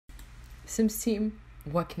Sims team,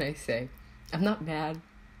 what can I say? I'm not mad.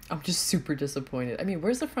 I'm just super disappointed. I mean,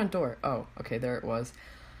 where's the front door? Oh, okay, there it was.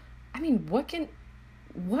 I mean, what kind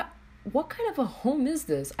of a home is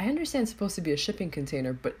this? I understand it's supposed to be a shipping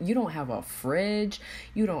container, but you don't have a fridge,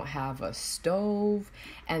 you don't have a stove,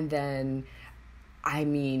 and then, I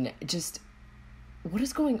mean, just, what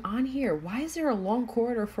is going on here? Why is there a long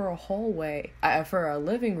corridor for a hallway, for a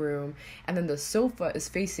living room, and then the sofa is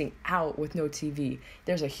facing out with no TV?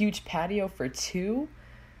 There's a huge patio for two?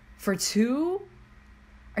 For two?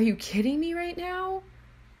 Are you kidding me right now?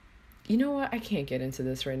 You know what? I can't get into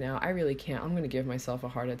this right now. I really can't. I'm going to give myself a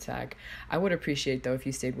heart attack. I would appreciate, though, if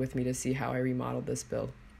you stayed with me to see how I remodeled this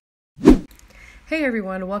build. Hey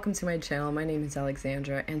everyone, welcome to my channel. My name is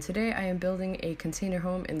Alexandra, and today I am building a container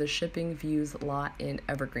home in the Shipping Views lot in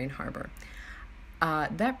Evergreen Harbor.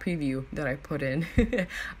 That preview that I put in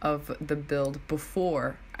of the build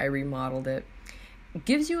before I remodeled it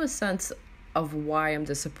gives you a sense of why I'm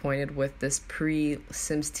disappointed with this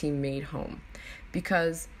pre-Sims team made home.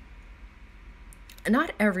 Because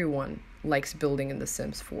not everyone likes building in The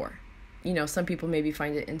Sims 4. You know, some people maybe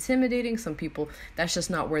find it intimidating. Some people, that's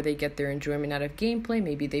just not where they get their enjoyment out of gameplay.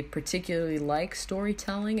 Maybe they particularly like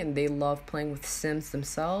storytelling and they love playing with Sims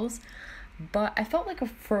themselves. But I felt like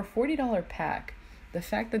for a $40 pack, the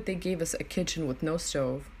fact that they gave us a kitchen with no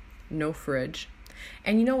stove, no fridge,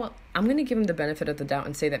 and you know what? I'm going to give them the benefit of the doubt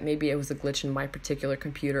and say that maybe it was a glitch in my particular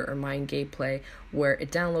computer or my gameplay where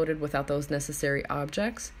it downloaded without those necessary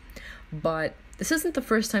objects. But this isn't the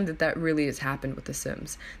first time that really has happened with The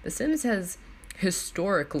Sims. The Sims has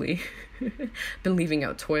historically been leaving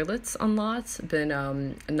out toilets on lots,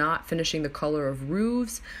 been not finishing the color of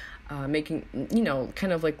roofs, making,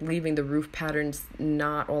 kind of like leaving the roof patterns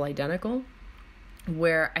not all identical.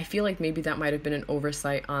 Where I feel like maybe that might have been an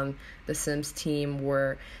oversight on the Sims team,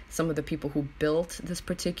 where some of the people who built this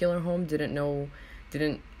particular home didn't know.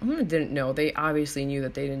 They obviously knew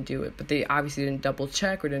that they didn't do it, but they obviously didn't double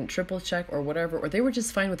check or didn't triple check or whatever, or they were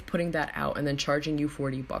just fine with putting that out and then charging you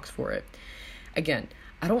 $40 for it. Again,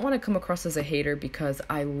 I don't want to come across as a hater because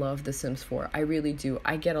I love The Sims 4. I really do.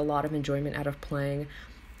 I get a lot of enjoyment out of playing.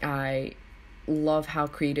 I love how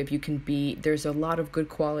creative you can be. There's a lot of good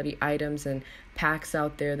quality items and packs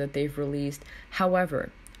out there that they've released.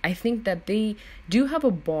 However, I think that they do have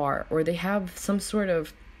a bar, or they have some sort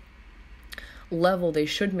of level they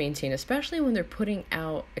should maintain, especially when they're putting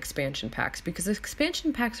out expansion packs, because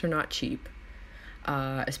expansion packs are not cheap.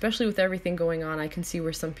 Especially with everything going on, I can see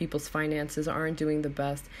where some people's finances aren't doing the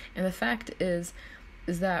best. And the fact is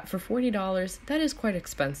that for $40, that is quite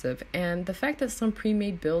expensive. And the fact that some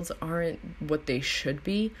pre-made builds aren't what they should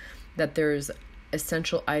be, that there's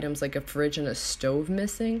essential items like a fridge and a stove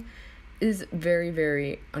missing, is very,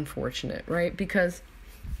 very unfortunate, right? Because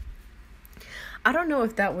I don't know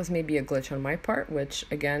if that was maybe a glitch on my part, which,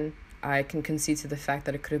 again, I can concede to the fact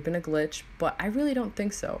that it could have been a glitch, but I really don't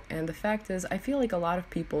think so. And the fact is, I feel like a lot of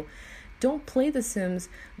people don't play The Sims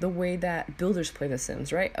the way that builders play The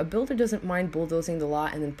Sims, right? A builder doesn't mind bulldozing the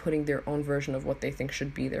lot and then putting their own version of what they think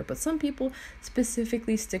should be there. But some people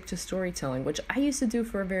specifically stick to storytelling, which I used to do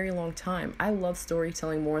for a very long time. I love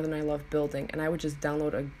storytelling more than I love building, and I would just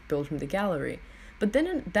download a build from the gallery. But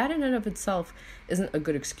then that in and of itself isn't a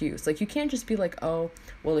good excuse. Like, you can't just be like, oh,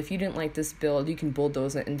 well, if you didn't like this build, you can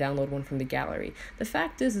bulldoze it and download one from the gallery. The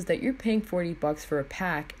fact is that you're paying $40 for a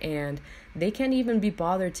pack, and they can't even be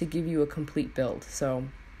bothered to give you a complete build. So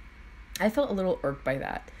I felt a little irked by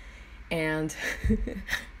that. And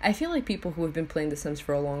I feel like people who have been playing The Sims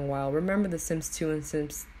for a long while remember The Sims 2 and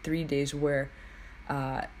Sims 3 days where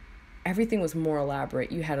everything was more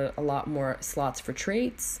elaborate. You had a lot more slots for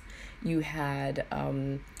traits. You had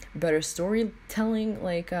better storytelling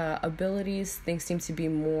abilities. Things seem to be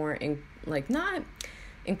more not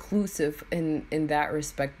inclusive in that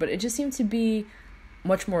respect, but it just seemed to be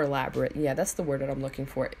much more elaborate. Yeah, that's the word that I'm looking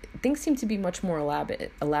for. Things seem to be much more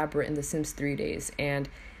elaborate in The Sims 3 days. And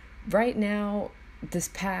right now, this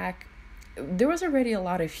pack, there was already a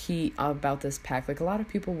lot of heat about this pack. Like, a lot of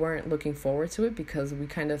people weren't looking forward to it because we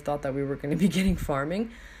kind of thought that we were going to be getting farming.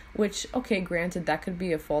 Which, okay, granted, that could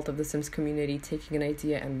be a fault of the Sims community taking an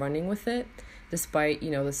idea and running with it, despite,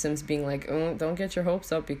 the Sims being like, oh, don't get your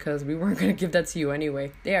hopes up because we weren't going to give that to you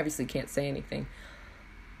anyway. They obviously can't say anything.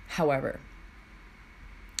 However,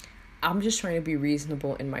 I'm just trying to be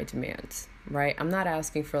reasonable in my demands, right? I'm not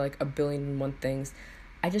asking for like 1,000,000,001 things.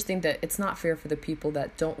 I just think that it's not fair for the people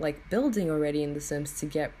that don't like building already in The Sims to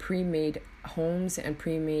get pre-made homes and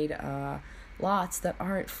pre-made lots that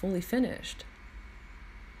aren't fully finished.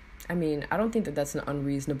 I mean, I don't think that that's an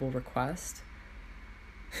unreasonable request.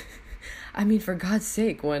 I mean, for God's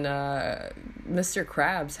sake, when Mr.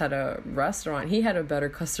 Krabs had a restaurant, he had a better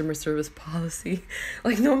customer service policy.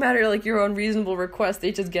 Like, no matter, like, your unreasonable request,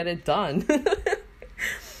 they just get it done.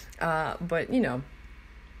 But, you know,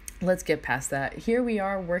 let's get past that. Here we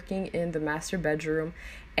are working in the master bedroom.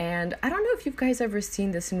 And I don't know if you guys ever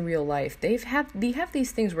seen this in real life. They have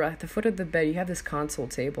these things where at the foot of the bed you have this console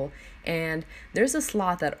table, and there's a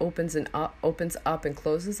slot that opens up and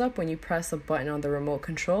closes up when you press a button on the remote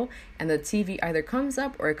control, and the TV either comes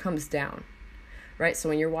up or it comes down. Right? So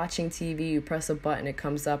when you're watching TV, you press a button, it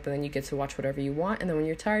comes up, and then you get to watch whatever you want. And then when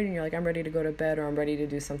you're tired and you're like, I'm ready to go to bed, or I'm ready to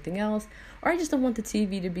do something else, or I just don't want the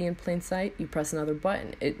TV to be in plain sight, you press another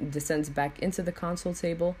button. It descends back into the console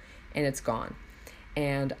table, and it's gone.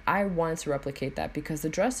 And I wanted to replicate that because the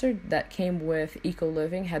dresser that came with Eco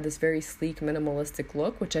Living had this very sleek, minimalistic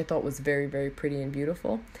look, which I thought was very, very pretty and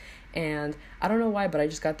beautiful. And I don't know why, but I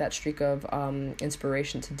just got that streak of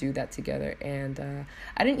inspiration to do that together. And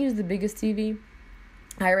I didn't use the biggest TV.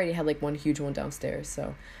 I already had like one huge one downstairs,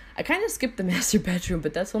 so I kind of skipped the master bedroom,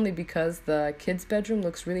 but that's only because the kids' bedroom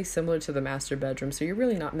looks really similar to the master bedroom, so you're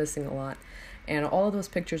really not missing a lot. And all of those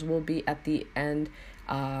pictures will be at the end.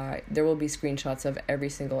 There will be screenshots of every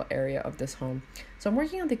single area of this home. So I'm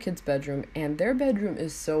working on the kids' bedroom, and their bedroom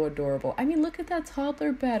is so adorable. I mean, look at that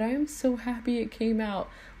toddler bed. I am so happy it came out.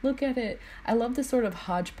 Look at it. I love this sort of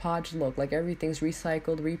hodgepodge look, like everything's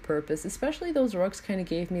recycled, repurposed. Especially those rugs kind of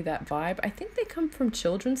gave me that vibe. I think they come from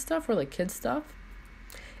children's stuff or like kids stuff,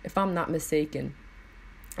 if I'm not mistaken.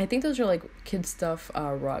 I think those are like kids stuff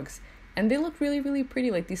rugs. And they look really, really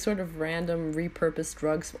pretty, like these sort of random repurposed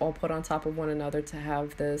rugs all put on top of one another to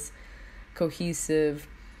have this cohesive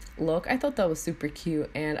look. I thought that was super cute,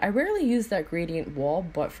 and I rarely use that gradient wall,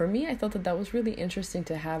 but for me, I thought that was really interesting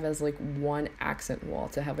to have as like one accent wall,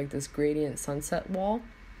 to have like this gradient sunset wall.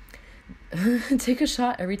 Take a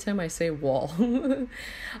shot every time I say wall.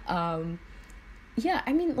 Yeah,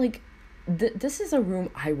 I mean, like, this is a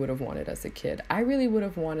room I would have wanted as a kid. I really would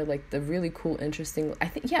have wanted like the really cool, interesting, I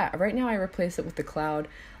think, yeah, right now I replace it with the cloud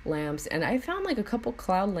lamps, and I found like a couple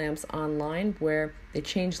cloud lamps online where they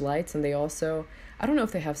change lights, and they also, I don't know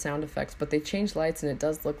if they have sound effects, but they change lights, and it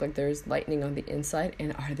does look like there's lightning on the inside,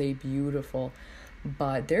 and are they beautiful?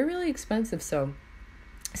 But they're really expensive, so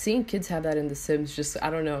seeing kids have that in The Sims just,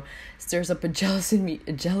 I don't know, stirs up a jealousy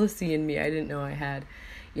in me I didn't know I had.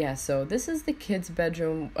 Yeah, so this is the kids'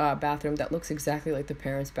 bathroom that looks exactly like the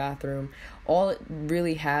parents' bathroom. All it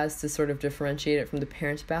really has to sort of differentiate it from the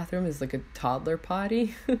parents' bathroom is like a toddler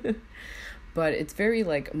potty. But it's very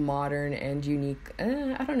like modern and unique.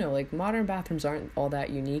 I don't know, like modern bathrooms aren't all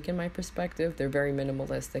that unique in my perspective. They're very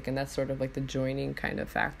minimalistic, and that's sort of like the joining kind of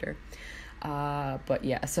factor. But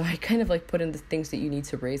yeah, so I kind of like put in the things that you need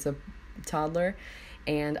to raise a toddler,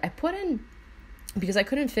 and I put in, because I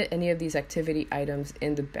couldn't fit any of these activity items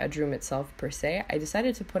in the bedroom itself per se, I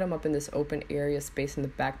decided to put them up in this open area space in the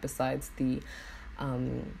back besides the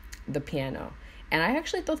piano. And I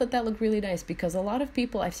actually thought that looked really nice, because a lot of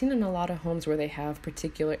people, I've seen in a lot of homes where they have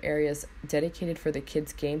particular areas dedicated for the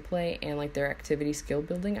kids' gameplay and like their activity skill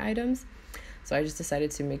building items. So I just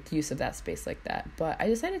decided to make use of that space like that. But I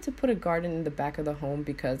decided to put a garden in the back of the home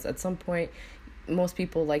because at some point, most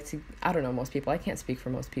people like to, I don't know, most people, I can't speak for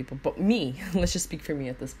most people, but me, let's just speak for me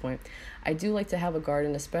at this point. I do like to have a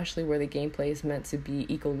garden, especially where the gameplay is meant to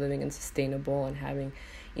be eco-living and sustainable and having,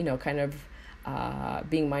 you know, kind of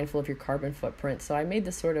being mindful of your carbon footprint. So I made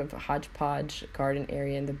this sort of hodgepodge garden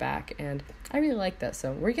area in the back, and I really like that.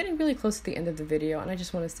 So we're getting really close to the end of the video, and I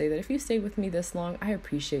just want to say that if you stayed with me this long, I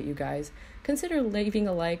appreciate you guys. Consider leaving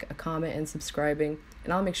a like, a comment, and subscribing,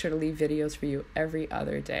 and I'll make sure to leave videos for you every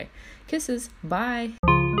other day. Kisses. Bye.